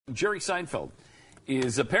Jerry Seinfeld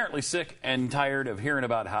is apparently sick and tired of hearing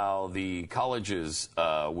about how the colleges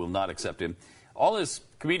will not accept him. All his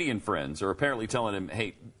comedian friends are apparently telling him,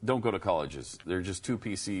 hey, don't go to colleges. They're just too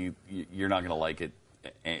PC. You're not going to like it.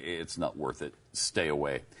 It's not worth it. Stay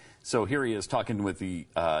away. So here he is talking with the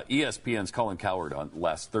ESPN's Colin Cowherd on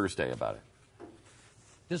last Thursday about it.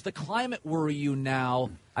 Does the climate worry you now?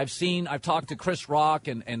 I've talked to Chris Rock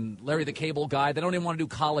and Larry the Cable Guy. They don't even want to do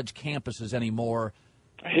college campuses anymore.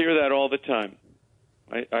 I hear that all the time.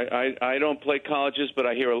 I don't play colleges, but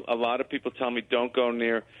I hear a lot of people tell me don't go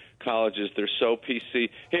near colleges. They're so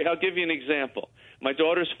PC. Hey, I'll give you an example. My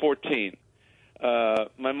daughter's 14.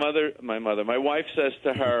 My wife says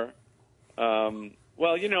to her,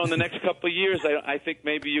 well, you know, in the next couple of years, I think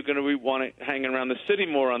maybe you're going to want to hang around the city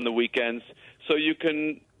more on the weekends so you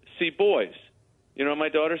can see boys. You know what my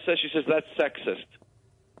daughter says? She says, that's sexist.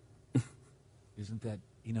 Isn't that,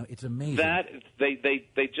 you know, it's amazing. That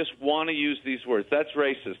they just want to use these words. That's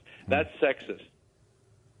racist. That's sexist.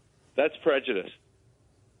 That's prejudice.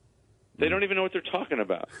 They don't even know what they're talking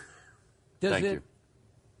about.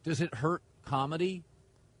 Does it hurt comedy?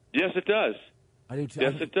 Yes, it does. I do too.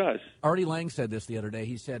 Yes, it does. Artie Lang said this the other day.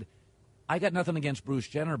 He said, I got nothing against Bruce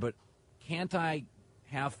Jenner, but can't I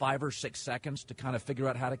have 5 or 6 seconds to kind of figure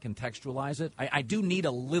out how to contextualize it? I do need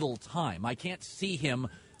a little time. I can't see him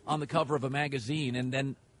on the cover of a magazine and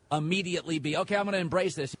then immediately be, okay, I'm going to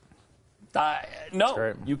embrace this.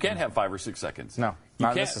 No, you can't have 5 or 6 seconds. No,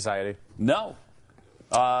 not in this society. No.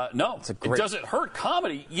 No. Great... Does it hurt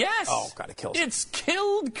comedy? Yes. Oh, God, it kills. It's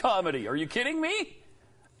killed comedy. Are you kidding me?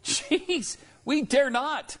 Jeez. We dare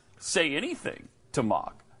not say anything to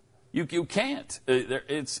mock. You can't.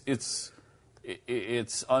 It's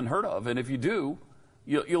unheard of, and if you do,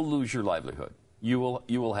 you'll lose your livelihood. You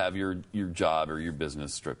will have your job or your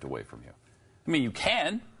business stripped away from you. I mean, you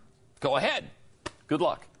can. Go ahead. Good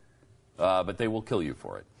luck. But they will kill you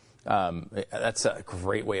for it. That's a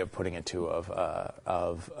great way of putting it, too,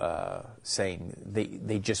 of saying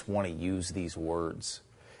they just want to use these words.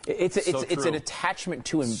 It's an attachment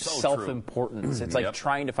to self-importance. It's like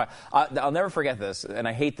trying to find. I'll never forget this, and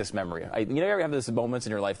I hate this memory. You ever have those moments in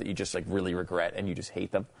your life that you just like really regret and you just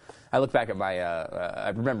hate them? I look back at my. I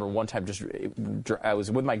remember one time I was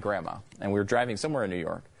with my grandma and we were driving somewhere in New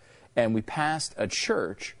York, and we passed a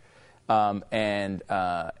church, and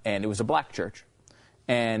it was a black church,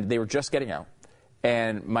 and they were just getting out.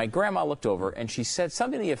 And my grandma looked over and she said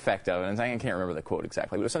something to the effect of, and I can't remember the quote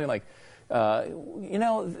exactly, but it was something like, you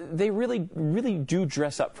know, they really, really do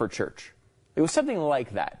dress up for church. It was something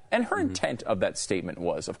like that. And her intent of that statement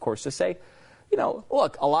was, of course, to say, you know,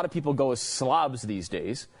 look, a lot of people go as slobs these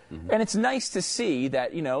days, and it's nice to see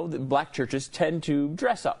that, you know, the black churches tend to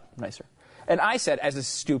dress up nicer. And I said, as a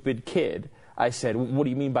stupid kid, I said, what do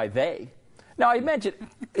you mean by they? Now, I mentioned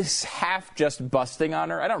it's half just busting on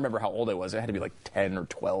her. I don't remember how old I was. I had to be like 10 or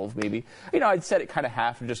 12, maybe. You know, I'd said it kind of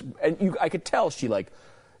half, and I could tell she like,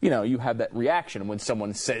 you know, you have that reaction when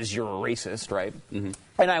someone says you're a racist, right?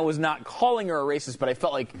 And I was not calling her a racist, but I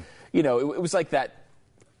felt like, you know, it was like that.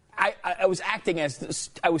 I was acting as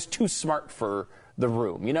I was too smart for the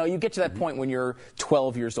room. You know, you get to that point when you're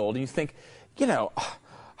 12 years old and you think, you know,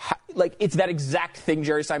 like it's that exact thing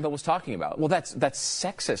Jerry Seinfeld was talking about. Well, that's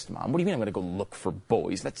sexist, Mom. What do you mean I'm going to go look for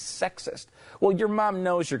boys? That's sexist. Well, your mom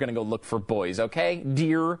knows you're going to go look for boys, okay?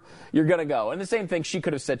 Dear, you're going to go. And the same thing she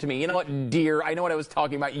could have said to me. You know what, dear, I know what I was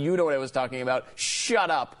talking about. You know what I was talking about.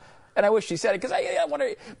 Shut up. And I wish she said it because I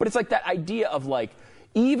wonder. But it's like that idea of like,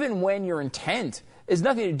 even when your intent has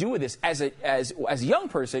nothing to do with this, as a young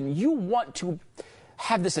person, you want to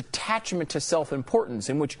have this attachment to self-importance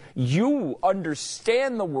in which you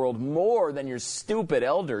understand the world more than your stupid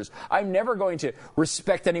elders. I'm never going to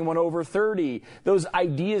respect anyone over 30. Those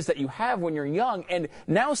ideas that you have when you're young, and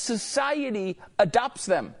now society adopts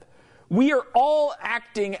them. We are all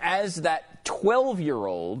acting as that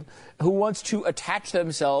 12-year-old who wants to attach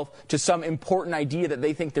themselves to some important idea that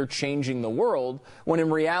they think they're changing the world, when in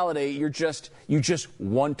reality you just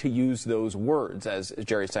want to use those words, as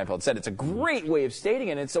Jerry Seinfeld said. It's a great way of stating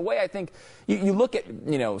it. It's a way I think you look at,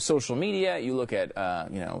 you know, social media, you look at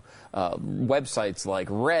websites like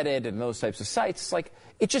Reddit and those types of sites. It's like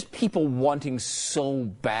it's just people wanting so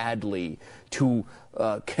badly to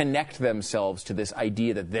connect themselves to this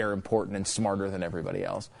idea that they're important and smarter than everybody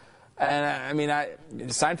else. And I mean,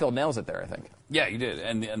 Seinfeld nails it there, I think. Yeah, he did.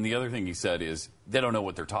 And the other thing he said is they don't know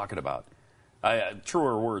what they're talking about.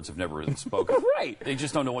 Truer words have never been spoken. Right. They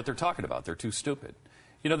just don't know what they're talking about. They're too stupid.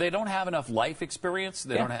 You know, they don't have enough life experience.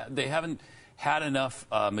 They haven't had enough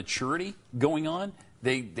maturity going on.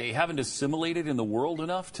 They haven't assimilated in the world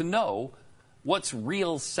enough to know what's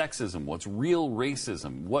real sexism, what's real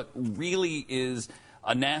racism, what really is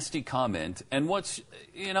a nasty comment, and what's,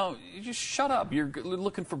 you just shut up. You're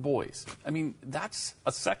looking for boys. I mean, that's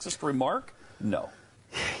a sexist remark? No.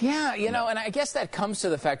 Yeah, and I guess that comes to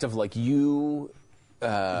the fact of, like, you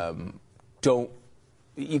don't...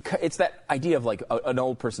 it's that idea of, like, an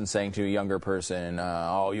old person saying to a younger person,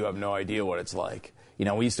 oh, you have no idea what it's like.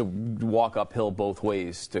 We used to walk uphill both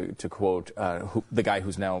ways, to quote the guy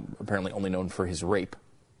who's now apparently only known for his rape,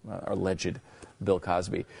 alleged Bill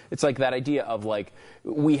Cosby. It's like that idea of, like,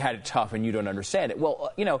 we had it tough and you don't understand it.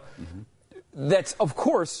 Well, that's, of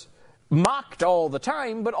course, mocked all the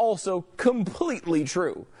time, but also completely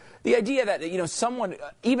true. The idea that, someone,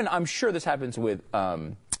 even I'm sure this happens with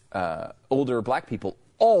older black people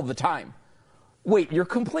all the time. Wait, you're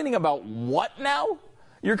complaining about what now?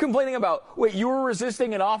 You're complaining about, wait, you were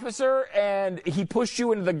resisting an officer and he pushed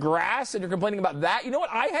you into the grass and you're complaining about that? You know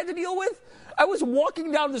what I had to deal with? I was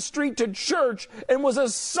walking down the street to church and was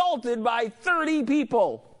assaulted by 30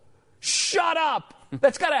 people. Shut up!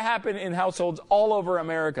 That's got to happen in households all over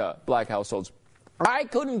America, black households. I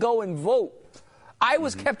couldn't go and vote. I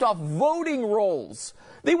was kept off voting rolls.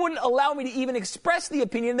 They wouldn't allow me to even express the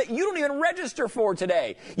opinion that you don't even register for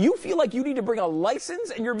today. You feel like you need to bring a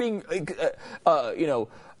license and you're being,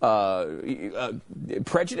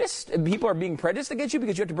 prejudiced. People are being prejudiced against you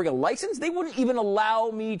because you have to bring a license. They wouldn't even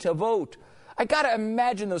allow me to vote. I got to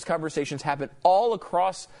imagine those conversations happen all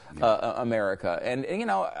across America. And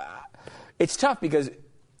it's tough because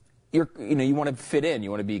you want to fit in, you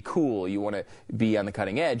want to be cool, you want to be on the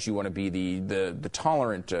cutting edge, you want to be the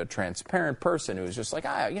tolerant, transparent person who's just like,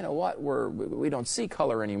 you know what, we don't see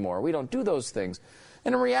color anymore, we don't do those things.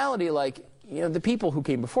 And in reality, like, the people who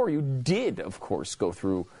came before you did, of course, go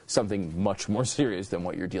through something much more serious than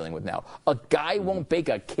what you're dealing with now. A guy won't bake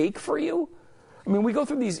a cake for you? I mean, we go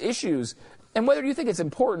through these issues, and whether you think it's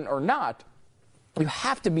important or not, you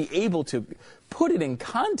have to be able to put it in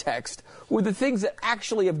context with the things that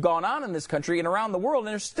actually have gone on in this country and around the world,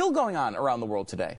 and are still going on around the world today.